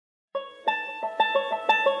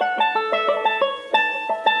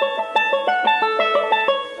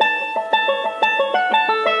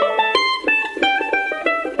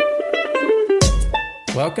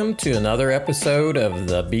Welcome to another episode of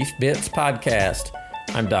the Beef Bits podcast.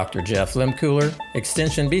 I'm Dr. Jeff Lemcooler,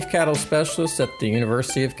 Extension Beef Cattle Specialist at the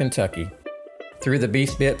University of Kentucky. Through the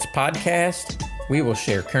Beef Bits podcast, we will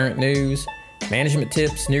share current news, management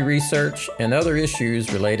tips, new research, and other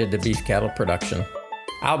issues related to beef cattle production.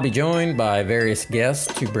 I'll be joined by various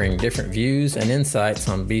guests to bring different views and insights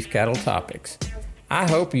on beef cattle topics. I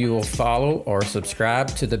hope you will follow or subscribe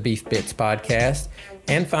to the Beef Bits podcast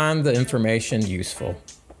and find the information useful.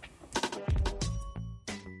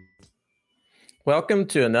 Welcome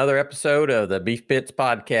to another episode of the Beef Bits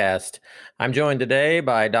podcast. I'm joined today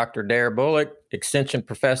by Dr. Dare Bullock, Extension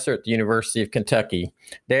Professor at the University of Kentucky.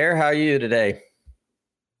 Dare, how are you today?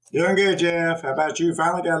 Doing good, Jeff. How about you?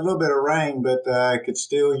 Finally got a little bit of rain, but I could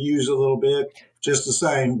still use a little bit just the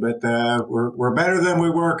same. But we're better than we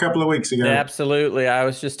were a couple of weeks ago. Absolutely. I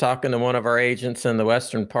was just talking to one of our agents in the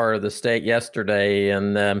western part of the state yesterday,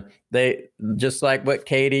 and they, just like what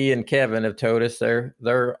Katie and Kevin have told us,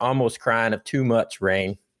 they're almost crying of too much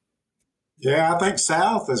rain. Yeah, I think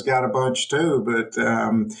South has got a bunch too, but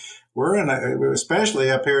we're especially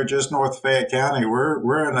up here just north of Fayette County,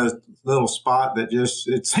 we're in a little spot that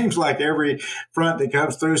it seems like every front that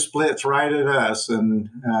comes through splits right at us and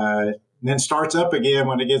then starts up again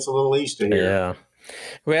when it gets a little east of here. Yeah.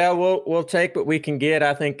 Well, we'll take what we can get.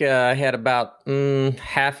 I think I had about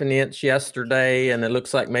half an inch yesterday, and it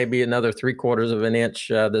looks like maybe another 3/4 of an inch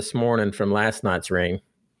this morning from last night's rain.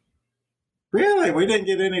 Really? We didn't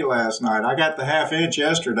get any last night. I got the half inch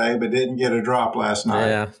yesterday, but didn't get a drop last night.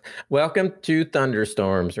 Yeah. Welcome to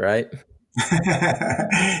thunderstorms, right?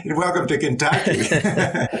 Welcome to Kentucky.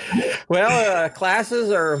 Well,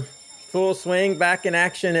 classes are full swing, back in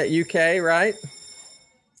action at UK, right?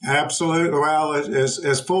 Absolutely. Well,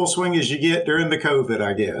 as full swing as you get during the COVID,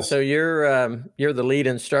 I guess. So you're the lead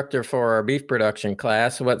instructor for our beef production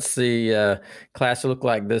class. What's the class look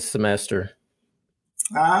like this semester?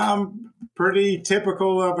 Pretty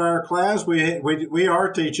typical of our class. We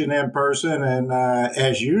are teaching in person, and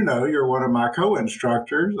as you know, you're one of my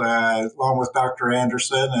co-instructors, along with Dr.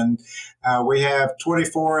 Anderson, and we have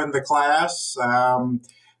 24 in the class.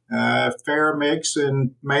 Fair mix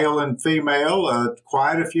in male and female.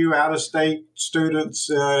 Quite a few out-of-state students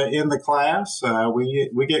in the class.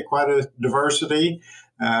 We get quite a diversity.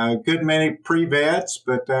 Good many pre-vets,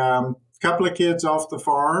 but couple of kids off the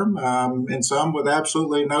farm, and some with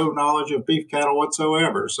absolutely no knowledge of beef cattle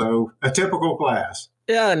whatsoever. So a typical class.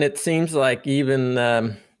 Yeah, and it seems like even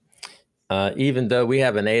though we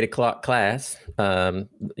have an 8 o'clock class,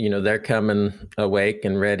 they're coming awake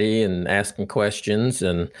and ready and asking questions,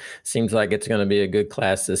 and seems like it's going to be a good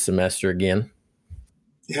class this semester again.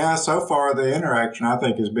 Yeah, so far the interaction I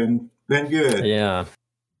think has been good. Yeah.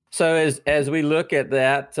 So as we look at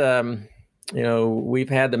that, we've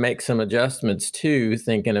had to make some adjustments too,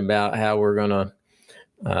 thinking about how we're going to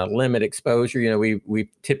limit exposure. We've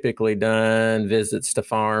typically done visits to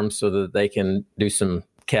farms so that they can do some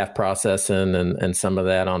calf processing and some of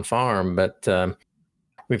that on farm. But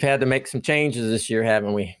we've had to make some changes this year,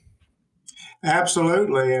 haven't we?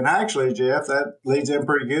 Absolutely. And actually, Jeff, that leads in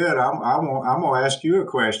pretty good. I'm going to ask you a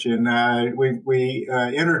question. We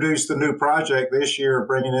introduced the new project this year of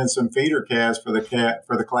bringing in some feeder calves for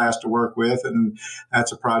the class to work with. And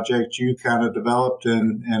that's a project you kind of developed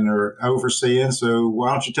and are overseeing. So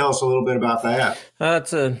why don't you tell us a little bit about that?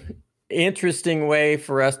 It's an interesting way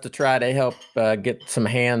for us to try to help get some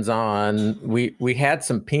hands-on. We had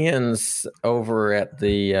some pens over at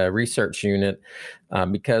the research unit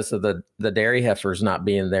because of the dairy heifers not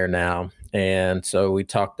being there now. And so we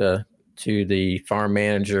talked to the farm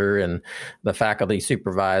manager and the faculty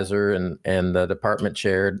supervisor and the department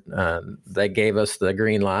chair. They gave us the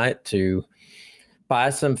green light to buy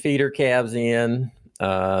some feeder calves in.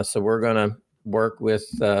 So we're going to work with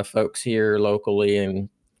folks here locally and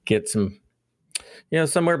get some,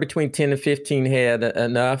 somewhere between 10 and 15 head,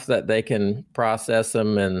 enough that they can process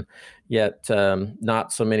them, and yet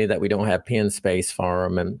not so many that we don't have pen space for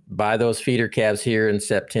them, and buy those feeder calves here in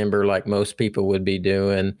September like most people would be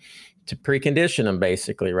doing to precondition them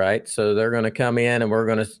basically, right? So they're going to come in and we're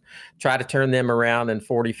going to try to turn them around in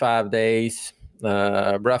 45 days,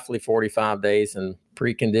 roughly 45 days, and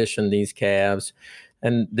precondition these calves.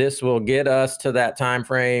 And this will get us to that time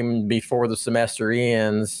frame before the semester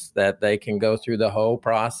ends that they can go through the whole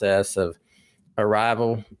process of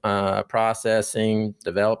arrival, processing,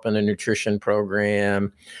 developing a nutrition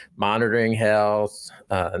program, monitoring health,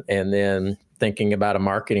 and then thinking about a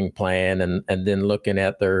marketing plan, and then looking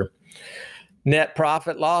at their net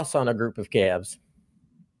profit loss on a group of calves.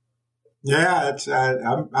 Yeah,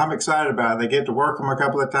 I'm excited about it. They get to work them a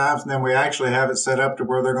couple of times, and then we actually have it set up to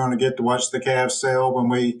where they're going to get to watch the calves sell when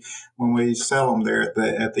we sell them there at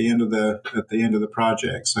the end of the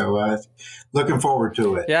project. So looking forward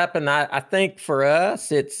to it. Yep, and I think for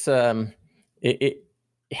us, it's it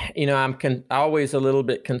I'm always a little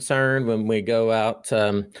bit concerned when we go out,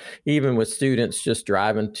 even with students just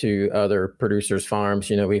driving to other producers'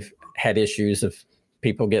 farms. We've had issues of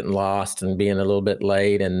people getting lost and being a little bit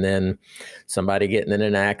late, and then somebody getting in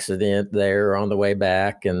an accident there on the way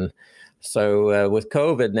back. And so with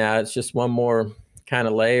COVID now, it's just one more kind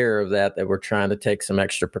of layer of that we're trying to take some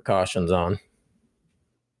extra precautions on.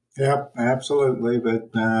 Yep, absolutely. But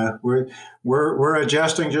we're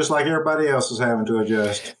adjusting just like everybody else is having to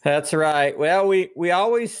adjust. That's right. Well, we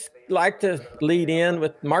always like to lead in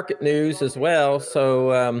with market news as well.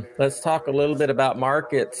 So let's talk a little bit about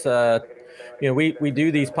markets. We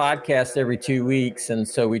do these podcasts every 2 weeks, and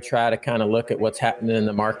so we try to kind of look at what's happening in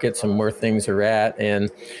the markets and where things are at.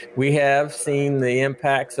 And we have seen the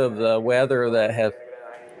impacts of the weather that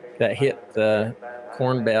hit the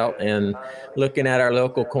Corn Belt, and looking at our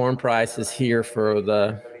local corn prices here for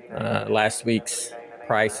the last week's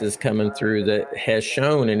prices coming through, that has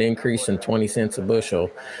shown an increase in 20 cents a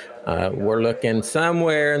bushel. We're looking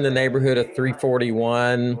somewhere in the neighborhood of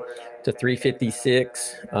 341 to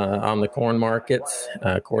 356 on the corn markets,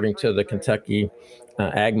 according to the Kentucky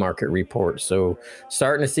Ag Market Report. So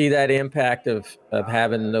starting to see that impact of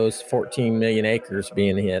having those 14 million acres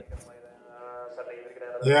being hit.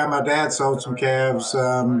 Yeah, my dad sold some calves.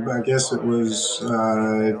 I guess it was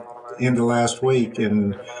end of last week,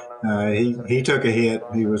 and he took a hit.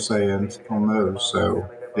 He was saying on those. So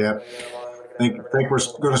yeah, think we're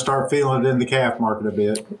going to start feeling it in the calf market a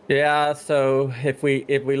bit. Yeah. So if we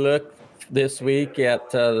look this week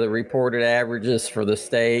at the reported averages for the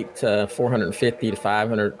state, 450 to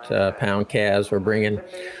 500 pound calves were bringing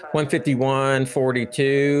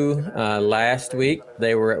 151.42. Last week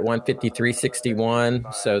they were at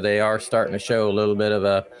 153.61, so they are starting to show a little bit of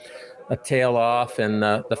a tail off, and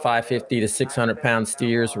the 550 to 600 pound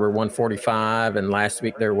steers were 145, and last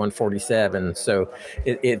week they were 147. So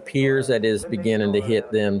it appears that is beginning to hit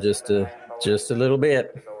them just a little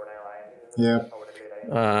bit. Yeah.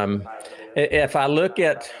 If I look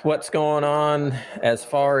at what's going on as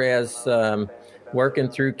far as working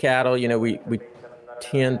through cattle, we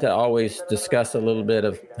tend to always discuss a little bit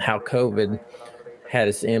of how COVID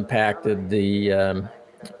has impacted the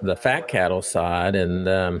fat cattle side.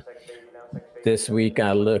 And this week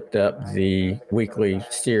I looked up the weekly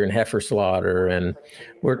steer and heifer slaughter, and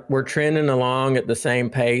we're trending along at the same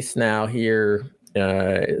pace now here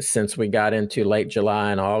since we got into late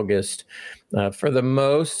July and August. For the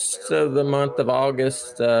most of the month of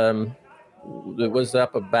August, it was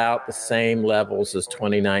up about the same levels as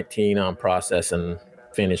 2019 on processing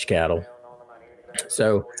finished cattle.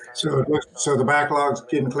 So the backlog's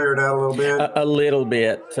getting cleared out a little bit? A little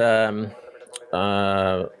bit.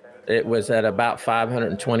 It was at about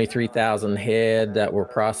 523,000 head that were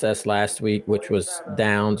processed last week, which was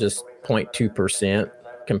down just 0.2%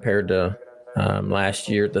 compared to last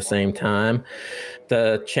year at the same time.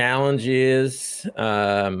 The challenge is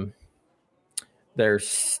there's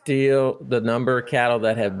still the number of cattle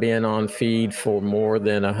that have been on feed for more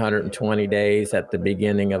than 120 days at the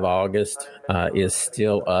beginning of August is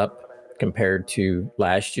still up compared to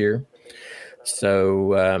last year.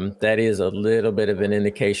 So that is a little bit of an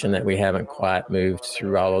indication that we haven't quite moved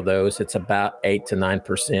through all of those. It's about 8 to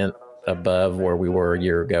 9% above where we were a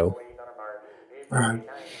year ago. All right.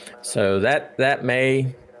 So that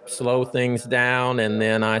may slow things down. And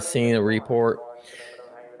then I seen a report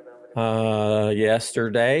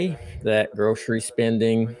yesterday that grocery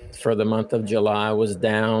spending for the month of July was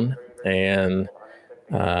down, and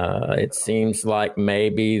it seems like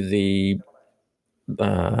maybe the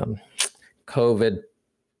COVID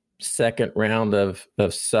second round of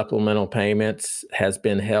supplemental payments has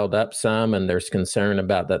been held up some, and there's concern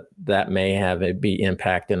about that may have it be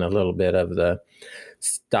impacting a little bit of the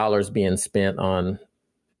dollars being spent on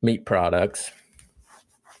meat products.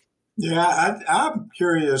 Yeah, I'm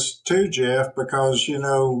curious too, Jeff, because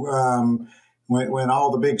when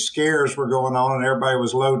all the big scares were going on and everybody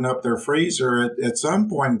was loading up their freezer, at some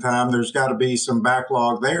point in time, there's got to be some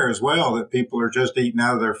backlog there as well, that people are just eating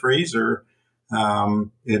out of their freezer and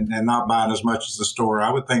not buying as much as the store.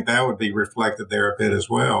 I would think that would be reflected there a bit as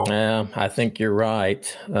well. Yeah, I think you're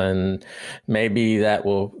right. And maybe that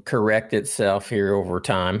will correct itself here over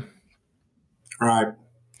time. Right.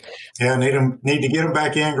 Yeah, need to get them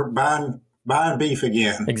back in buying buying beef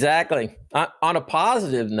again. Exactly. On a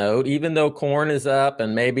positive note, even though corn is up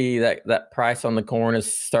and maybe that price on the corn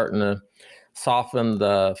is starting to soften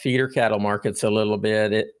the feeder cattle markets a little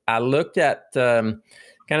bit, I looked at kind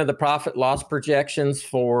of the profit loss projections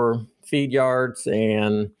for feed yards.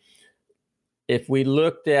 And if we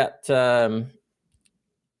looked at kind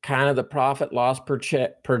of the profit loss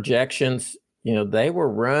projections, they were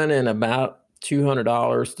running about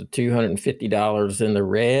 $200 to $250 in the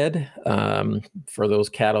red for those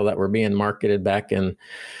cattle that were being marketed back in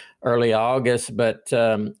early August. But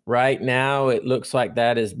right now, it looks like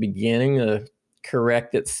that is beginning to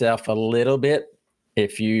correct itself a little bit.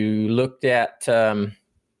 If you looked at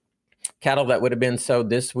cattle that would have been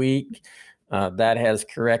sold this week, that has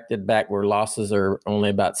corrected back where losses are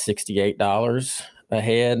only about $68 a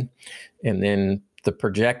head. And then the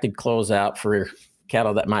projected closeout for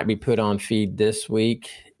cattle that might be put on feed this week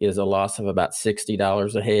is a loss of about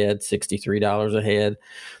 $60 a head, $63 a head.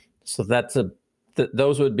 So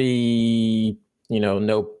those would be,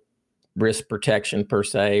 no risk protection per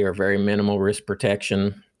se, or very minimal risk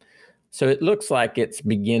protection. So it looks like it's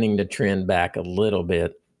beginning to trend back a little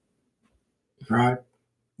bit. Right.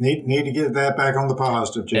 Need to get that back on the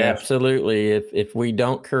positive, Jeff. Absolutely. If we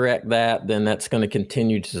don't correct that, then that's going to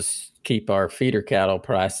continue to keep our feeder cattle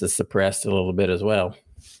prices suppressed a little bit as well.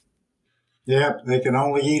 Yeah, they can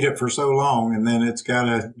only eat it for so long, and then it's got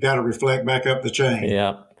to reflect back up the chain.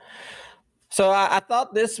 Yeah. So I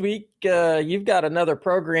thought this week you've got another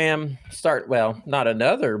program start. Well, not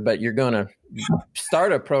another, but you're going to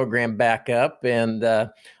start a program back up, and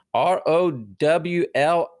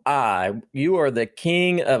ROWLI. You are the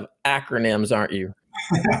king of acronyms, aren't you?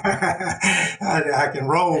 I can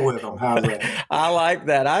roll with them. How's that? I like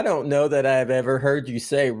that. I don't know that I've ever heard you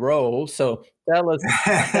say roll. So tell us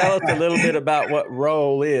a little bit about what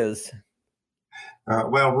roll is.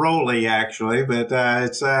 Well, Rolly, actually, but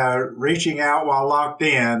it's reaching out while locked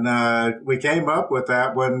in. We came up with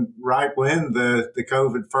that right when the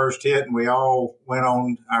COVID first hit, and we all went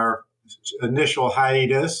on our initial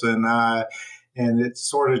hiatus, and it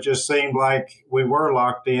sort of just seemed like we were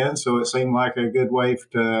locked in. So it seemed like a good way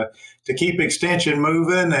to keep extension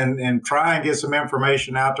moving and try and get some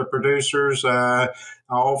information out to producers,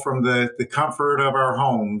 all from the comfort of our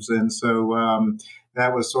homes. And so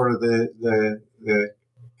that was sort of the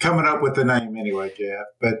coming up with the name anyway, Jeff.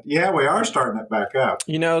 But yeah, we are starting it back up.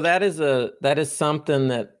 That is something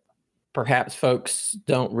that perhaps folks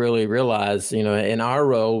don't really realize. In our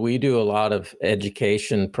role, we do a lot of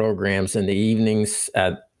education programs in the evenings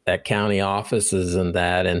at county offices and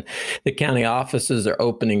the county offices are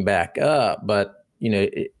opening back up, but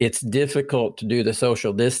it's difficult to do the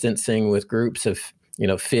social distancing with groups of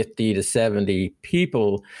 50 to 70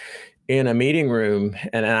 people in a meeting room.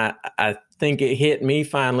 And I think it hit me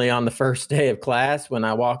finally on the first day of class when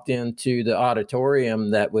I walked into the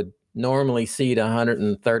auditorium that would normally seat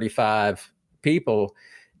 135 people,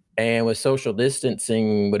 and with social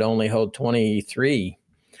distancing would only hold 23.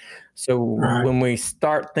 So right. When we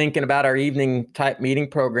start thinking about our evening type meeting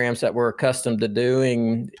programs that we're accustomed to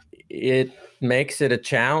doing, it makes it a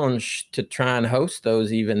challenge to try and host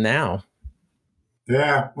those even now.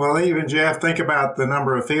 Yeah. Well, even Jeff, think about the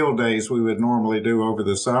number of field days we would normally do over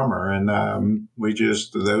the summer. And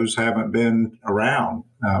those haven't been around.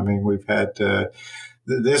 I mean, we've had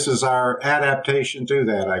this is our adaptation to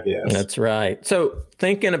that, I guess. That's right. So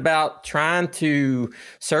thinking about trying to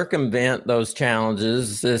circumvent those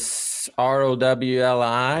challenges, this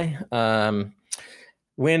ROWLI,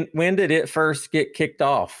 when did it first get kicked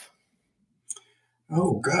off?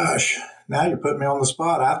 Oh, gosh. Now you're putting me on the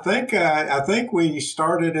spot. I think we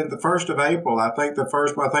started in the 1st of April. I think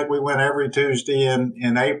we went every Tuesday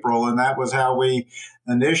in April, and that was how we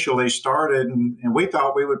initially started. And we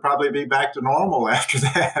thought we would probably be back to normal after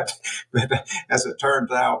that. But as it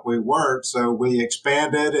turns out, we weren't. So we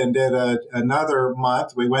expanded and did another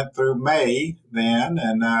month. We went through May then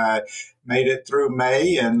and made it through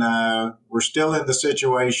May. And we're still in the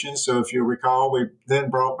situation. So if you recall, we then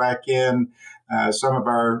brought back in some of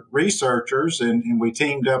our researchers, and we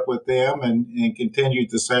teamed up with them and continued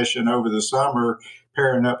the session over the summer,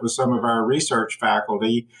 pairing up with some of our research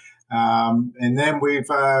faculty. And then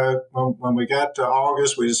when we got to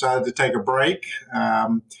August, we decided to take a break.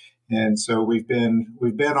 And so we've been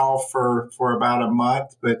off for about a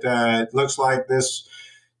month, but it looks like this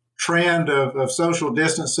trend of social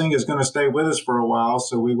distancing is going to stay with us for a while.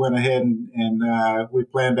 So we went ahead and we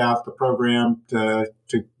planned out the program to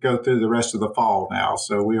go through the rest of the fall now.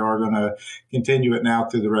 So we are going to continue it now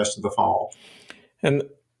through the rest of the fall. And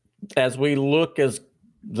as we look as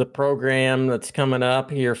the program that's coming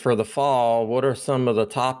up here for the fall, what are some of the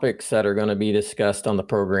topics that are going to be discussed on the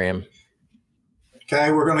program?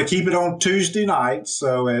 Okay, we're going to keep it on Tuesday nights,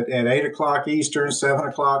 so at 8 o'clock Eastern, 7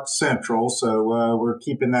 o'clock Central. So we're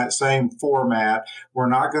keeping that same format. We're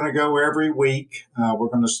not going to go every week. We're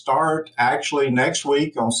going to start actually next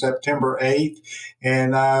week on September 8th.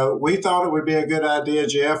 And we thought it would be a good idea,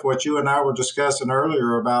 Jeff, what you and I were discussing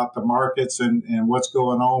earlier about the markets and what's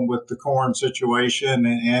going on with the corn situation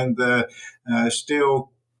and the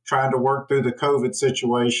still trying to work through the COVID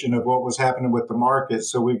situation of what was happening with the market.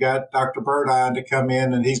 So we've got Dr. Burdine to come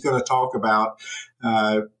in, and he's going to talk about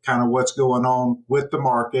kind of what's going on with the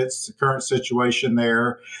markets, the current situation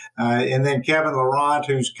there. And then Kevin Laurent,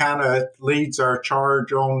 who's kind of leads our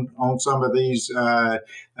charge on some of these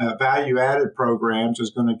value-added programs, is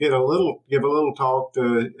going to give a little talk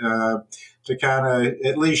to kind of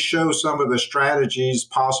at least show some of the strategies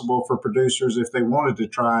possible for producers if they wanted to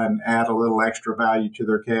try and add a little extra value to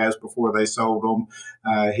their calves before they sold them.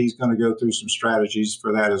 He's going to go through some strategies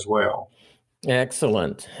for that as well.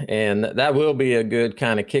 Excellent. And that will be a good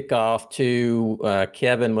kind of kickoff to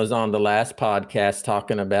Kevin was on the last podcast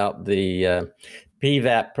talking about the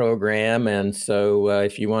PVAP program. And so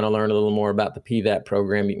if you want to learn a little more about the PVAP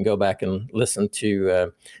program, you can go back and listen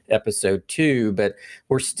to episode 2. But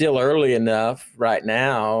we're still early enough right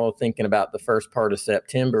now, thinking about the first part of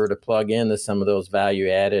September, to plug into some of those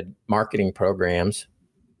value-added marketing programs.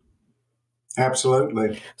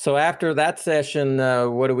 Absolutely. So after that session,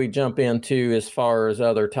 what do we jump into as far as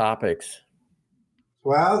other topics?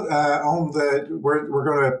 Well, we're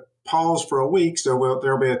going to pause for a week, so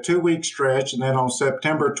there'll be a 2-week stretch, and then on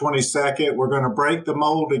September 22nd, we're going to break the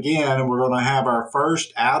mold again, and we're going to have our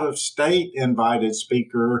first out-of-state invited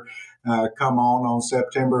speaker come on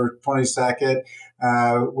September 22nd.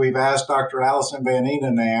 We've asked Dr. Allison Van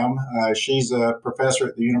Enenam. She's a professor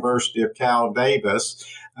at the University of Cal Davis,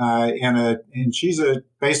 and she's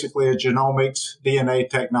basically a genomics DNA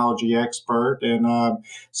technology expert. And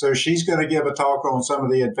so she's going to give a talk on some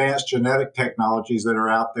of the advanced genetic technologies that are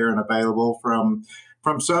out there and available, from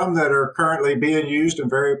some that are currently being used and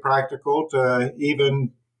very practical to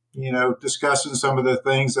even discussing some of the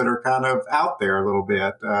things that are kind of out there a little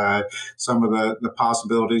bit, some of the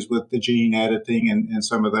possibilities with the gene editing and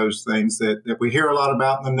some of those things that we hear a lot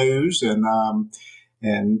about in the news. And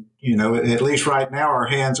at least right now, our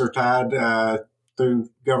hands are tied through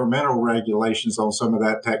governmental regulations on some of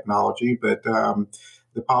that technology, but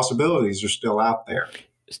the possibilities are still out there.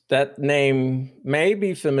 That name may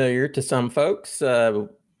be familiar to some folks.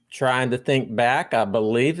 Trying to think back, I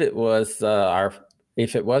believe it was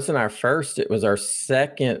if it wasn't our first, it was our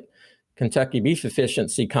second Kentucky Beef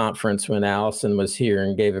Efficiency Conference when Allison was here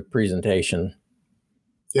and gave a presentation.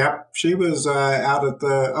 Yep, she was out at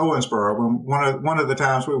the Owensboro. One of the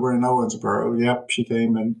times we were in Owensboro. Yep, she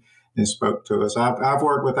came and spoke to us. I've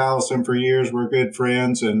worked with Allison for years. We're good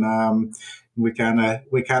friends, and we kind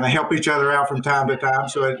of help each other out from time to time.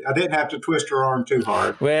 So I didn't have to twist her arm too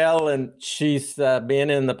hard. Well, and she's been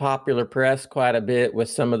in the popular press quite a bit with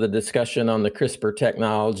some of the discussion on the CRISPR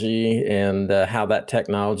technology and how that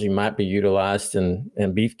technology might be utilized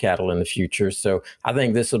in beef cattle in the future. So I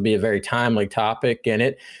think this will be a very timely topic, and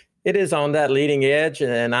it is on that leading edge.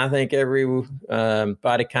 And I think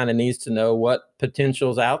everybody kind of needs to know what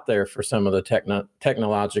potential's out there for some of the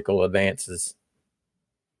technological advances.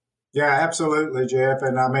 Yeah, absolutely, Jeff.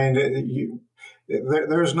 And I mean,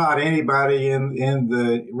 there's not anybody in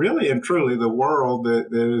the really and truly the world that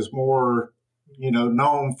is more,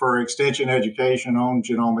 known for extension education on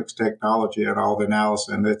genomics technology and all than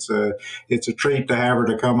Allison. It's a treat to have her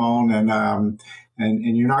to come on,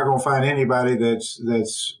 and you're not going to find anybody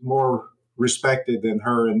that's more respected than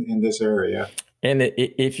her in this area. And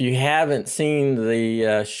if you haven't seen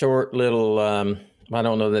the short little, I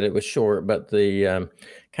don't know that it was short, but the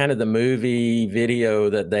kind of the movie video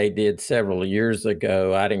that they did several years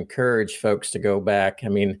ago, I'd encourage folks to go back. I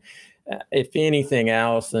mean, if anything,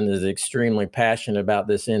 Allison is extremely passionate about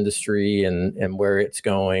this industry and where it's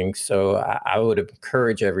going. So I would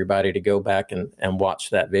encourage everybody to go back and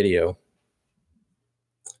watch that video.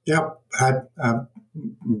 Yep. I'm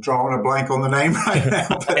drawing a blank on the name right now.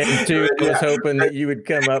 And too, I was hoping that you would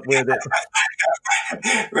come up with it.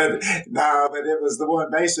 but it was the one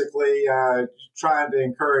basically trying to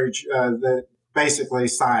encourage basically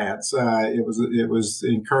science. It was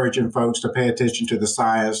encouraging folks to pay attention to the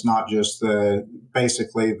science, not just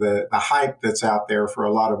basically the hype that's out there for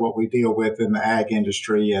a lot of what we deal with in the ag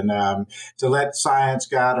industry, and to let science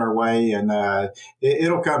guide our way. And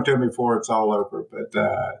it'll come to me before it's all over.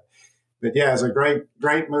 But yeah, it's a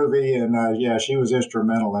great movie, and she was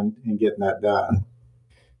instrumental in getting that done.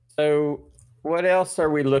 So what else are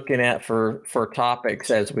we looking at for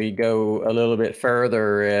topics as we go a little bit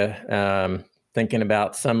further, thinking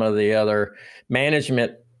about some of the other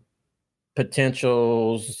management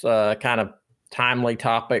potentials, kind of timely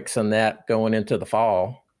topics and that going into the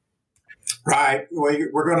fall? Right.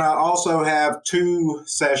 We're going to also have 2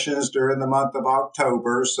 sessions during the month of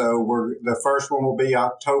October. So the first one will be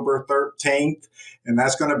October 13th. And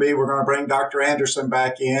that's going to be, we're going to bring Dr. Anderson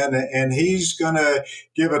back in, and he's going to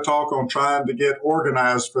give a talk on trying to get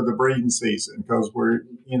organized for the breeding season, because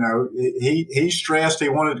he stressed he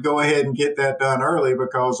wanted to go ahead and get that done early,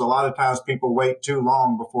 because a lot of times people wait too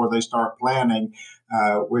long before they start planning.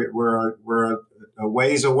 We're a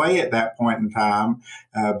ways away at that point in time,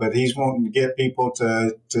 but he's wanting to get people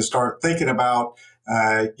to start thinking about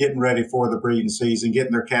getting ready for the breeding season,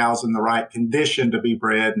 getting their cows in the right condition to be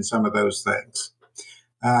bred, and some of those things.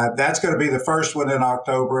 That's going to be the first one in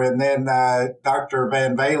October. And then Dr.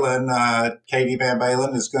 Van Valen, Katie Van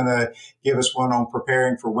Valen, is going to give us one on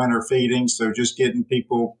preparing for winter feeding. So just getting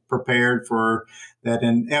people prepared for that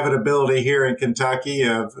inevitability here in Kentucky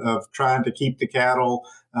of trying to keep the cattle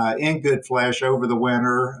in good flesh over the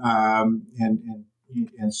winter. And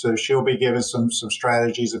so she'll be giving some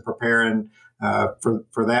strategies and preparing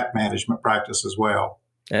for that management practice as well.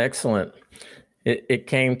 Excellent. It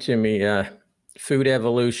came to me, Food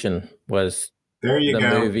Evolution was the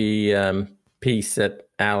movie piece that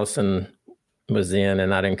Allison was in,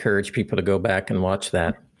 and I'd encourage people to go back and watch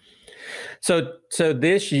that. So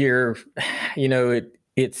this year,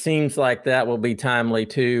 it seems like that will be timely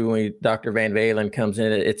too. When Dr. Van Valen comes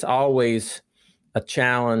in, it's always a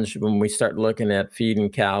challenge when we start looking at feeding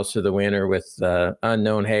cows through the winter with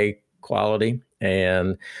unknown hay quality.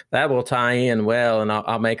 And that will tie in well. And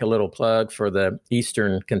I'll make a little plug for the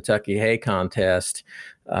Eastern Kentucky Hay Contest.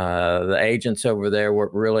 The agents over there work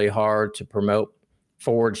really hard to promote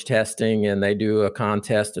forage testing, and they do a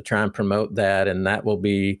contest to try and promote that. And that will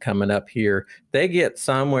be coming up here. They get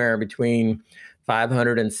somewhere between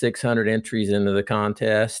 500 and 600 entries into the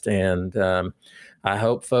contest. And I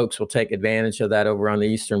hope folks will take advantage of that over on the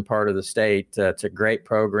eastern part of the state. It's a great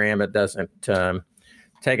program. It doesn't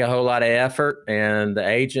take a whole lot of effort, and the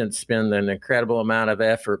agents spend an incredible amount of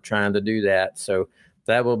effort trying to do that. So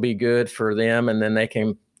that will be good for them. And then they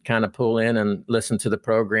can kind of pull in and listen to the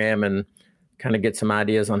program and kind of get some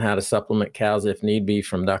ideas on how to supplement cows if need be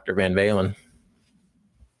from Dr. Van Valen.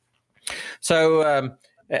 So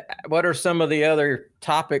what are some of the other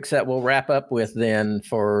topics that we'll wrap up with then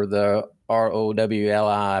for the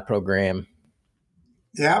ROWLI program?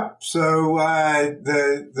 Yep. So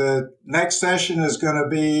the next session is going to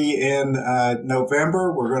be in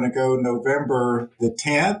November. We're going to go November the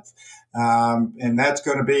 10th. And that's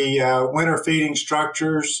going to be winter feeding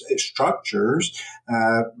structures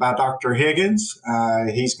by Dr. Higgins.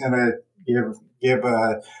 He's going to give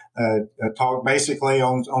a talk basically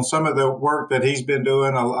on some of the work that he's been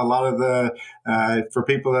doing. A lot of the for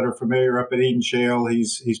people that are familiar up at Eden Shale,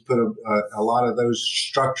 he's put a lot of those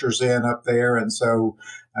structures in up there, and so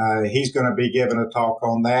he's going to be giving a talk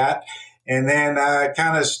on that. And then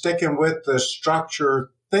kind of sticking with the structure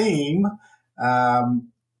theme,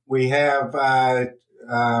 we have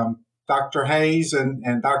Dr. Hayes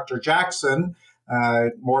and Dr. Jackson.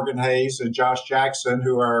 Morgan Hayes and Josh Jackson,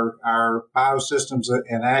 who are our biosystems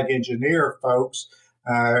and ag engineer folks,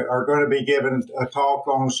 are going to be giving a talk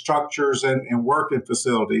on structures and working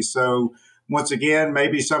facilities. So once again,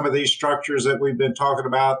 maybe some of these structures that we've been talking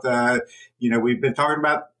about, we've been talking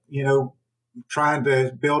about, trying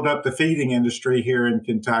to build up the feeding industry here in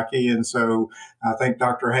Kentucky. And so I think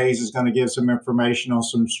Dr. Hayes is going to give some information on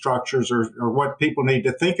some structures or what people need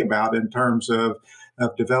to think about in terms of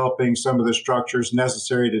developing some of the structures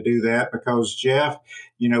necessary to do that. Because, Jeff,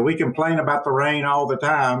 we complain about the rain all the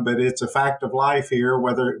time, but it's a fact of life here,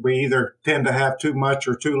 whether we either tend to have too much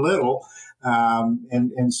or too little.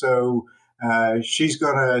 And so she's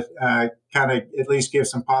going to kind of at least give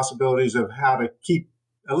some possibilities of how to keep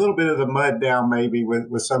a little bit of the mud down maybe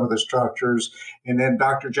with some of the structures. And then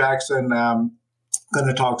Dr. Jackson going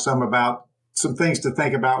to talk some about some things to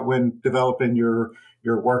think about when developing your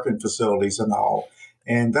working facilities and all.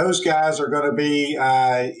 And those guys are going to be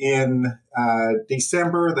in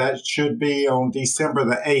December. That should be on December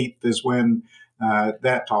the 8th is when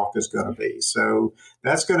that talk is going to be. So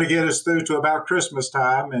that's going to get us through to about Christmas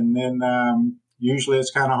time. And then usually it's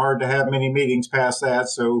kind of hard to have many meetings past that.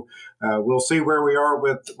 So we'll see where we are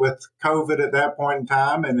with COVID at that point in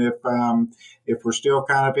time. And if we're still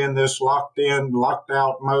kind of in this locked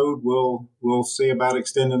out mode, we'll see about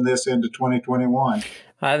extending this into 2021.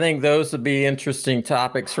 I think those would be interesting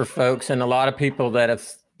topics for folks, and a lot of people that have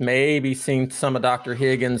maybe seen some of Dr.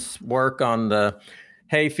 Higgins' work on the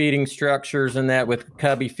hay feeding structures and that with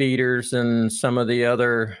cubby feeders and some of the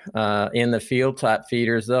other in the field type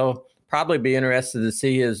feeders. They'll probably be interested to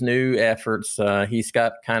see his new efforts. He's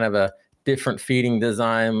got kind of a different feeding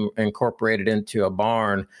design incorporated into a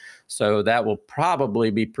barn. So that will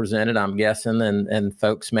probably be presented, I'm guessing, and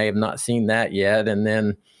folks may have not seen that yet. And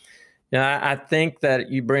then I think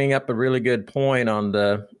that you bring up a really good point on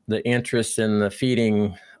the interest in the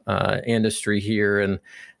feeding industry here, and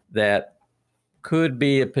that could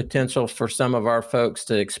be a potential for some of our folks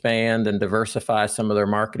to expand and diversify some of their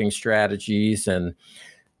marketing strategies. And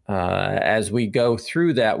as we go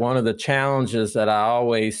through that, one of the challenges that I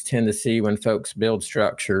always tend to see when folks build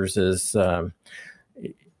structures is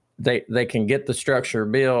they can get the structure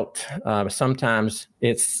built. Sometimes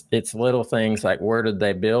it's little things like, where did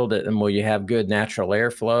they build it, and will you have good natural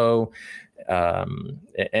airflow?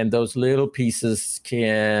 And those little pieces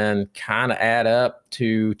can kind of add up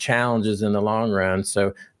to challenges in the long run.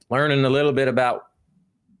 So learning a little bit about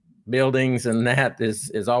buildings and that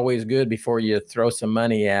is always good before you throw some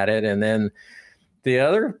money at it. And then the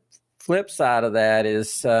other flip side of that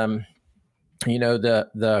is, the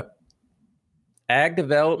ag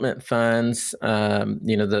development funds,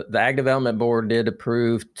 the Ag Development Board did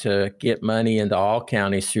approve to get money into all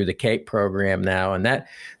counties through the CAPE program now. And that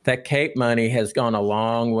CAPE money has gone a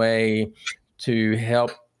long way to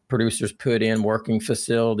help producers put in working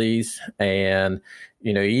facilities. And,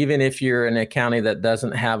 even if you're in a county that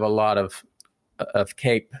doesn't have a lot of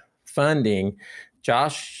CAPE funding,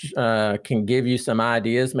 Josh can give you some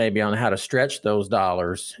ideas maybe on how to stretch those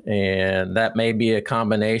dollars. And that may be a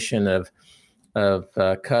combination of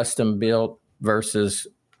custom built versus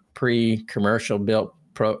pre-commercial built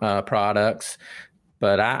products.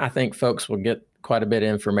 But I think folks will get quite a bit of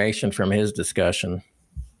information from his discussion.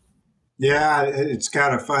 Yeah, it's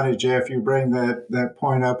kind of funny, Jeff, you bring that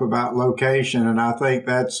point up about location. And I think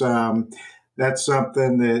that's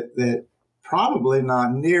something that probably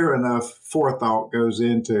not near enough forethought goes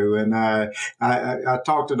into. And I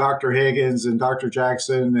talked to Dr. Higgins and Dr.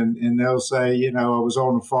 Jackson, and they'll say, I was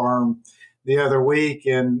on the farm the other week,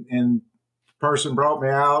 and person brought me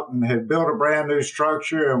out and had built a brand new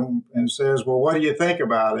structure and says, well, what do you think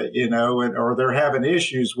about it? Or they're having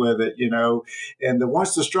issues with it, and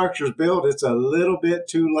once the structure's built, it's a little bit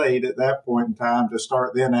too late at that point in time to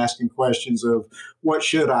start then asking questions of what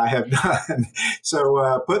should I have done?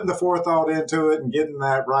 So putting the forethought into it and getting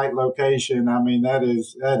that right location, I mean, that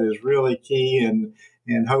is really key,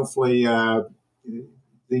 and hopefully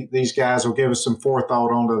these guys will give us some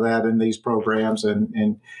forethought onto that in these programs and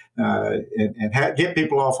get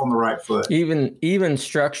people off on the right foot. Even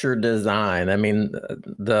structure design. I mean,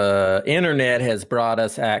 the internet has brought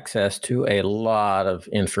us access to a lot of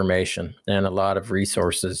information and a lot of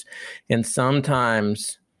resources. And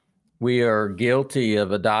sometimes we are guilty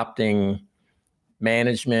of adopting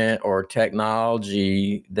management or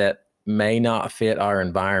technology that may not fit our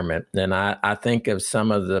environment. And I think of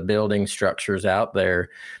some of the building structures out there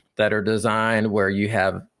that are designed where you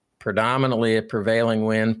have predominantly a prevailing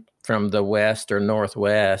wind from the west or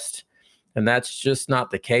northwest. And that's just not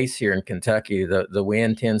the case here in Kentucky. The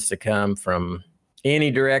wind tends to come from any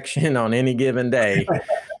direction on any given day.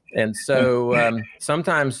 And so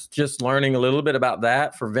sometimes just learning a little bit about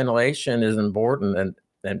that for ventilation is important.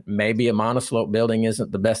 And maybe a monoslope building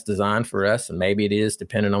isn't the best design for us, and maybe it is,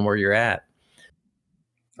 depending on where you're at.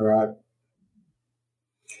 All right.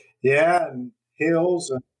 Yeah, and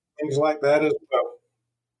hills and things like that as well.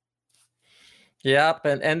 Yep,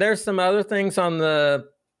 and there's some other things on the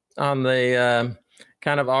kind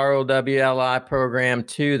of ROWLI program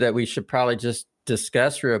too that we should probably just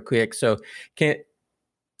discuss real quick. So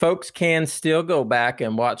folks can still go back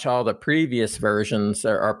and watch all the previous versions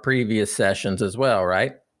or previous sessions as well,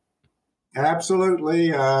 right? Absolutely.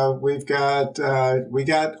 We got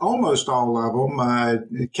almost all of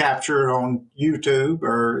them captured on YouTube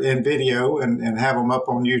or in video and have them up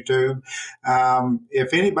on YouTube.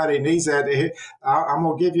 If anybody needs that, I'm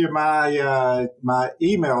going to give you my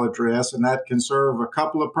email address, and that can serve a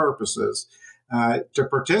couple of purposes. To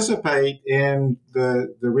participate in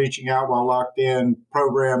the Reaching Out While Locked In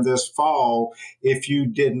program this fall, if you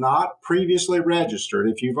did not previously register,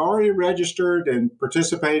 if you've already registered and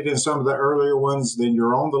participated in some of the earlier ones, then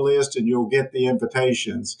you're on the list and you'll get the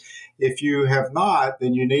invitations. If you have not,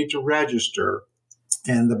 then you need to register.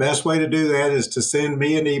 And the best way to do that is to send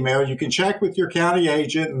me an email. You can check with your county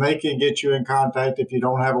agent, and they can get you in contact if you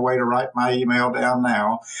don't have a way to write my email down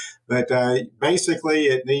now. But basically,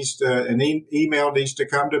 an email needs to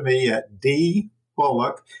come to me at D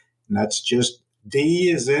Bullock, and that's just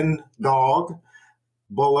D as in dog,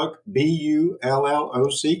 Bullock,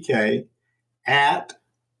 BULLOCK, at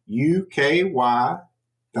uky.edu.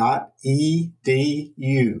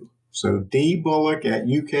 So dbullock at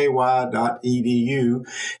uky.edu.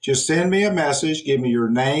 Just send me a message. Give me your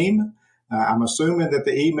name. I'm assuming that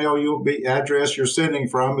the email address you're sending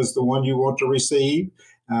from is the one you want to receive.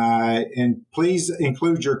 And please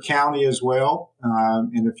include your county as well.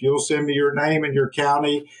 And if you'll send me your name and your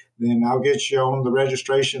county, then I'll get you on the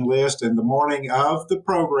registration list. And the morning of the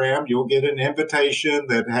program, you'll get an invitation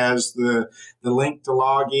that has the link to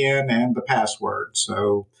log in and the password.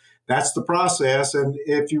 So that's the process. And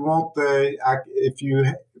if you want to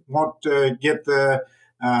get the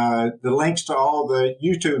links to all the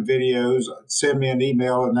YouTube videos, send me an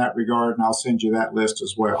email in that regard, and I'll send you that list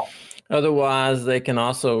as well. Otherwise, they can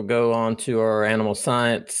also go on to our animal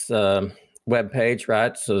science webpage,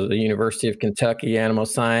 right? So the University of Kentucky Animal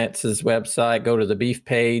Sciences website, go to the beef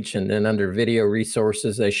page, and then under video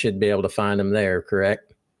resources, they should be able to find them there,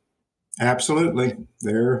 correct? Absolutely.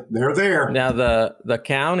 They're there. Now, the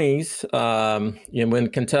counties, in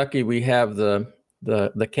Kentucky, we have the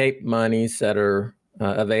CAPE monies that are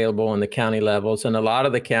available in the county levels. And a lot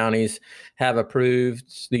of the counties have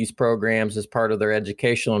approved these programs as part of their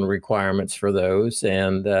educational requirements for those.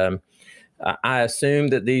 And I assume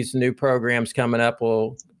that these new programs coming up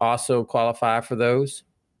will also qualify for those.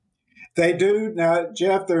 They do. Now,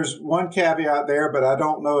 Jeff, there's one caveat there, but I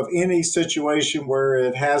don't know of any situation where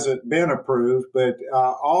it hasn't been approved. But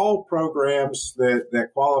all programs that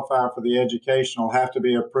qualify for the educational have to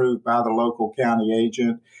be approved by the local county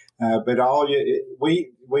agent. But we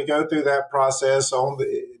go through that process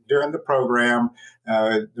during the program.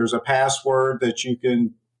 There's a password that you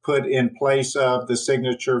can put in place of the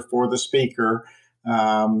signature for the speaker,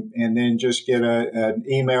 and then just get an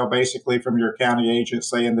email basically from your county agent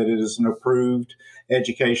saying that it is an approved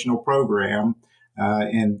educational program.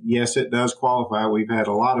 And yes, it does qualify. We've had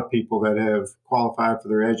a lot of people that have qualified for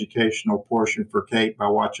their educational portion for CAPE by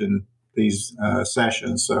watching these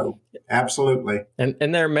sessions. So absolutely. And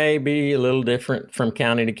there may be a little different from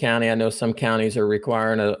county to county. I know some counties are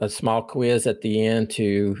requiring a small quiz at the end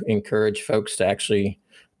to encourage folks to actually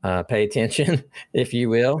pay attention, if you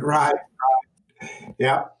will. Right.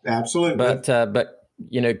 Yeah, absolutely. But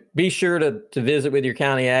be sure to visit with your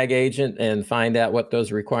county ag agent and find out what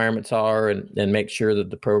those requirements are, and make sure that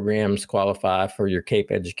the programs qualify for your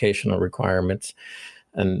CAPE educational requirements,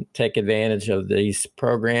 and take advantage of these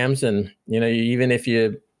programs. And even if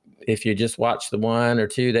you just watch the one or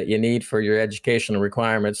two that you need for your educational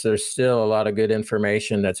requirements, there's still a lot of good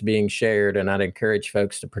information that's being shared, and I'd encourage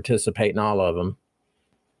folks to participate in all of them.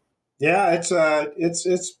 Yeah,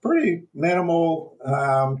 it's pretty minimal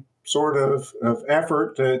sort of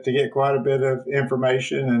effort to get quite a bit of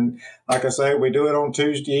information. And like I say, we do it on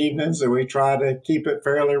Tuesday evenings, and we try to keep it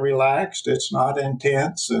fairly relaxed. It's not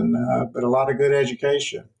intense, but a lot of good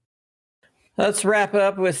education. Let's wrap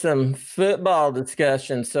up with some football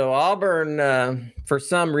discussion. So Auburn, for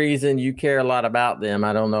some reason, you care a lot about them.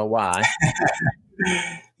 I don't know why.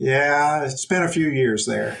 Yeah, it's been a few years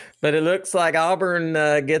there. But it looks like Auburn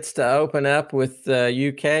gets to open up with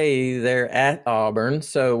UK there at Auburn.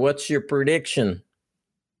 So what's your prediction?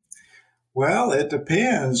 Well, it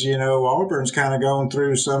depends. Auburn's kind of going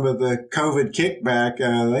through some of the COVID kickback.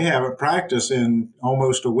 They haven't practiced in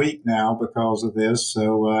almost a week now because of this.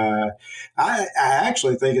 So I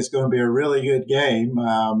actually think it's going to be a really good game.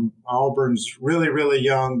 Auburn's really, really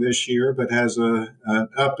young this year, but has an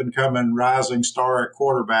up-and-coming rising star at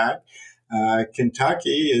quarterback.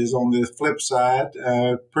 Kentucky is on the flip side,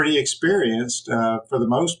 pretty experienced for the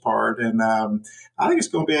most part. And I think it's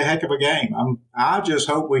going to be a heck of a game. I just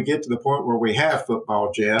hope we get to the point where we have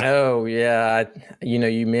football, Jeff. Oh, yeah.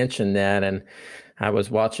 You mentioned that. And I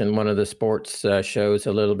was watching one of the sports shows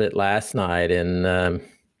a little bit last night. And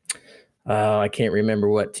I can't remember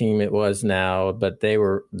what team it was now, but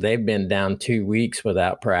they've been down 2 weeks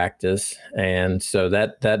without practice. And so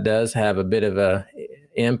that does have a bit of a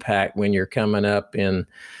impact when you're coming up in,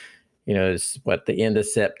 it's the end of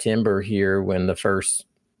September here when the first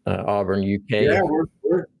Auburn UK. Yeah,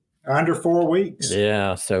 we're under 4 weeks.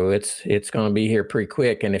 Yeah, so it's going to be here pretty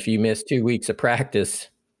quick. And if you miss 2 weeks of practice,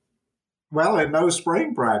 well, and no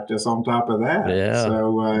spring practice on top of that. Yeah.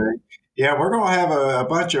 So we're going to have a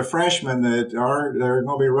bunch of freshmen they're going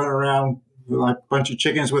to be running around like a bunch of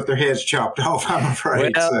chickens with their heads chopped off, I'm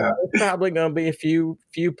afraid. Well, there's probably going to be a few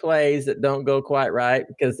plays that don't go quite right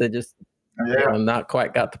because they just not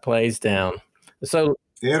quite got the plays down. So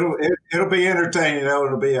it'll be entertaining.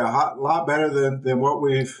 It'll be a lot better than what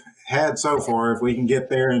we've had so far if we can get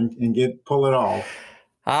there and pull it off.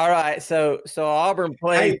 All right. So Auburn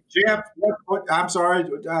played. Hey, Jeff, I'm sorry.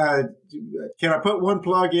 Can I put one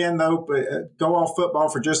plug in, though? But go off football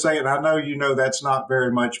for just a second. I know you know that's not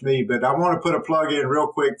very much me, but I want to put a plug in real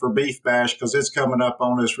quick for Beef Bash because it's coming up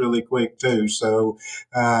on us really quick, too. So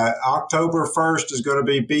October 1st is going to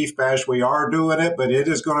be Beef Bash. We are doing it, but it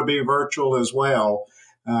is going to be virtual as well.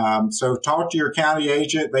 So talk to your county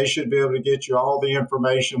agent. They should be able to get you all the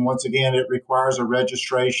information. Once again, it requires a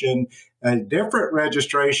registration, a different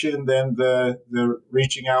registration than the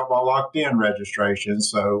reaching out while locked in registration.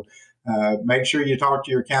 So make sure you talk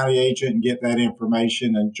to your county agent and get that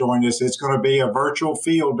information and join us. It's going to be a virtual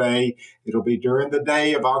field day. It'll be during the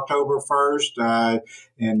day of October 1st,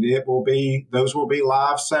 and those will be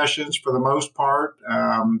live sessions for the most part.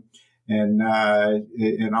 And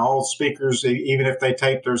all speakers, even if they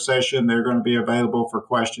tape their session, they're going to be available for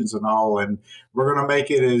questions and all. And we're going to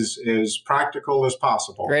make it as practical as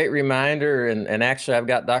possible. Great reminder. And actually, I've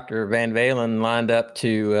got Dr. Van Valen lined up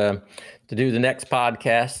to do the next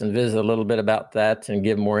podcast and visit a little bit about that and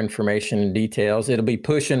give more information and details. It'll be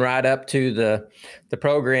pushing right up to the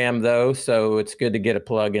program, though, so it's good to get a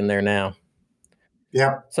plug in there now.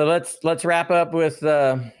 Yeah. So let's wrap up with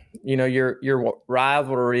your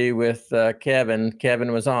rivalry with Kevin.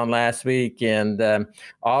 Kevin was on last week, and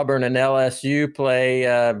Auburn and LSU play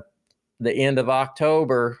the end of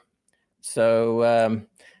October. So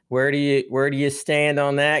where do you stand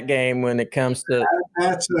on that game when it comes to?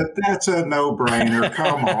 That's a no-brainer.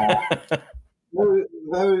 Come on,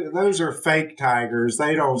 those are fake Tigers.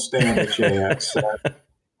 They don't stand a chance.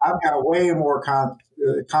 I've got way more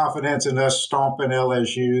confidence in us stomping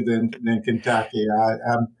LSU than Kentucky.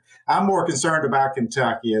 I'm more concerned about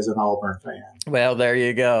Kentucky as an Auburn fan. Well, there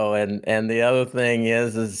you go. And the other thing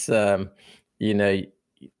is there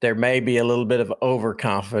may be a little bit of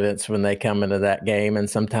overconfidence when they come into that game, and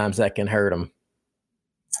sometimes that can hurt them.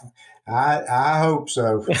 I hope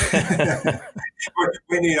so.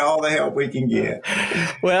 We need all the help we can get.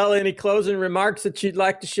 Well, any closing remarks that you'd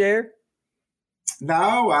like to share?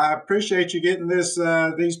 No, I appreciate you getting these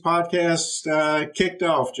podcasts kicked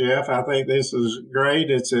off, Jeff. I think this is great.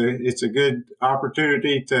 It's a good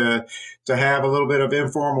opportunity to have a little bit of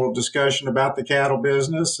informal discussion about the cattle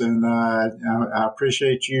business, and I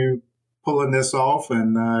appreciate you pulling this off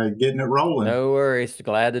and getting it rolling. No worries.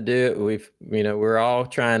 Glad to do it. We're all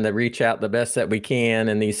trying to reach out the best that we can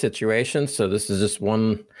in these situations. So this is just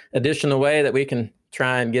one additional way that we can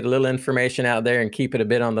try and get a little information out there and keep it a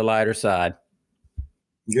bit on the lighter side.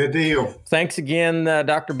 Good deal. Thanks again,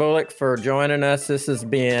 Dr. Bullock, for joining us. This has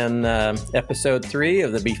been episode 3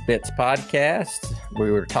 of the Beef Bits podcast.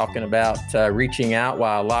 We were talking about reaching out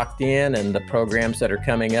while locked in and the programs that are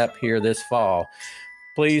coming up here this fall.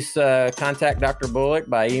 Please contact Dr. Bullock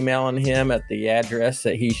by emailing him at the address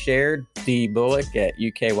that he shared,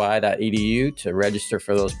 dbullock@uky.edu, to register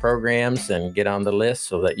for those programs and get on the list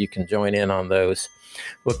so that you can join in on those.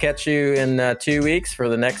 We'll catch you in 2 weeks for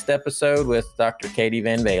the next episode with Dr. Katie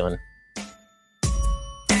Van Valen.